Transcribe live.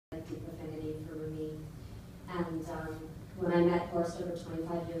I met Horst over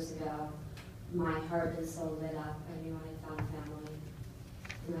 25 years ago, my heart was so lit up. I knew I had found family.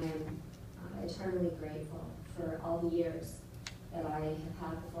 And I am eternally grateful for all the years that I have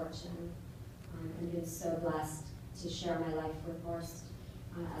had the fortune and been so blessed to share my life with Horst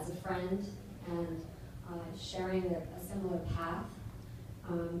as a friend and sharing a similar path.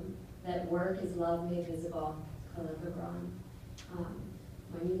 That work is love made visible,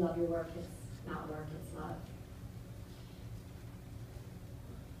 when you love your work, it's not work, it's love.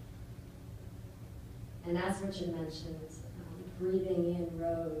 And as Richard mentioned, breathing in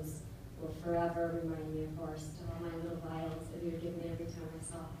Rose will forever remind me of Horst, all my little vials that he would give me every time I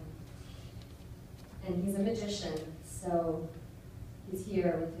saw him. And he's a magician, so he's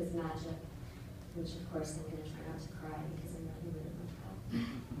here with his magic, which of course I'm going to try not to cry because I know he would have helped.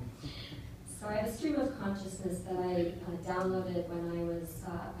 So I have a stream of consciousness that I downloaded when I was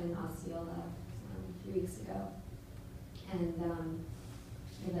in Osceola a few weeks ago. And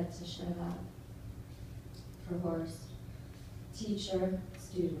I'd like to share that for Horst. Teacher,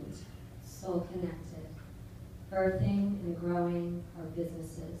 student, soul connected, birthing and growing our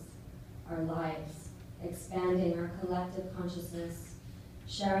businesses, our lives, expanding our collective consciousness,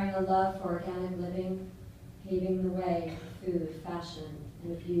 sharing a love for organic living, paving the way for food, fashion,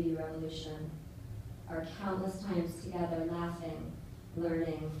 and a beauty revolution. Our countless times together, laughing,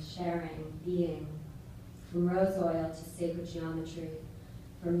 learning, sharing, being, from rose oil to sacred geometry,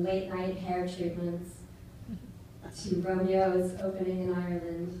 from late night hair treatments to Romeo's opening in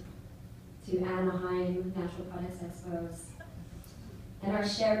Ireland, to Anaheim Natural Products Expos, and our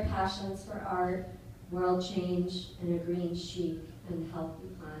shared passions for art, world change, and a green chic and healthy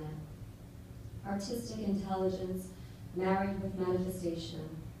planet. Artistic intelligence married with manifestation,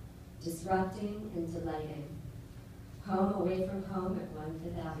 disrupting and delighting. Home away from home at 1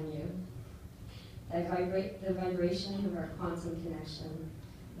 Fifth Avenue. The vibration of our quantum connection,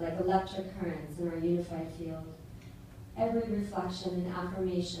 like electric currents in our unified field. Every reflection and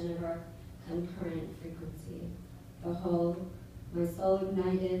affirmation of our concurrent frequency. The whole, my soul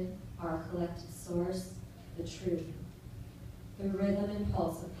ignited, our collective source, the truth. The rhythm and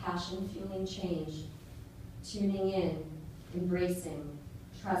pulse of passion fueling change, tuning in, embracing,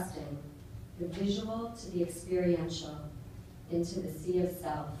 trusting, the visual to the experiential, into the sea of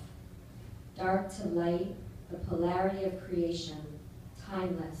self. Dark to light, the polarity of creation,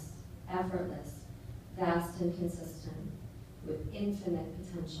 timeless, effortless, vast and consistent, with infinite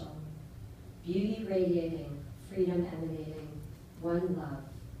potential. Beauty radiating, freedom emanating, one love,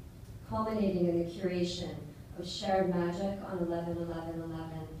 culminating in the curation of shared magic on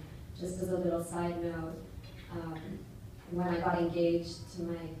 11/11/11. Just as a little side note, when I got engaged to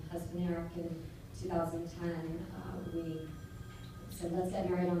my husband Eric in 2010, we said, let's get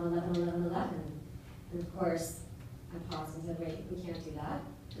married on 11/11/11. And of course, I paused and said, wait, we can't do that.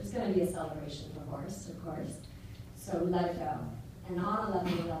 There's going to be a celebration for Horst, of course. So we let it go. And on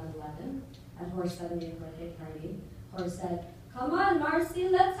 11/11/11, at Horst's 70th birthday party, Horst said, come on, Marci,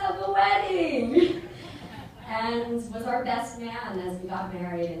 let's have a wedding! And was our best man as we got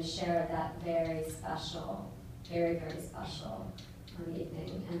married and shared that very special, very, very special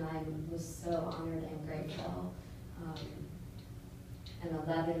evening. And I was so honored and grateful. And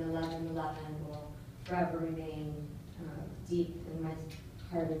 11/11/11 will forever remain deep in my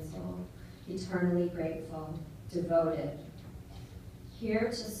heart and soul. Eternally grateful, devoted. Here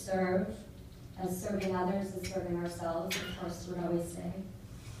to serve, as serving others is serving ourselves, as Horst would always say.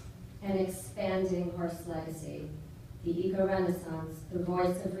 And expanding Horst's legacy, the eco-renaissance, the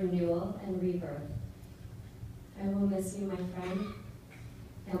voice of renewal and rebirth. I will miss you, my friend,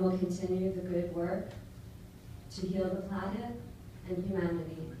 and will continue the good work to heal the planet and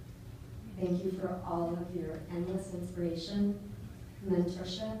humanity. Thank you for all of your endless inspiration,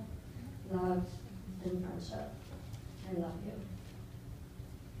 mentorship, love, and friendship. I love you.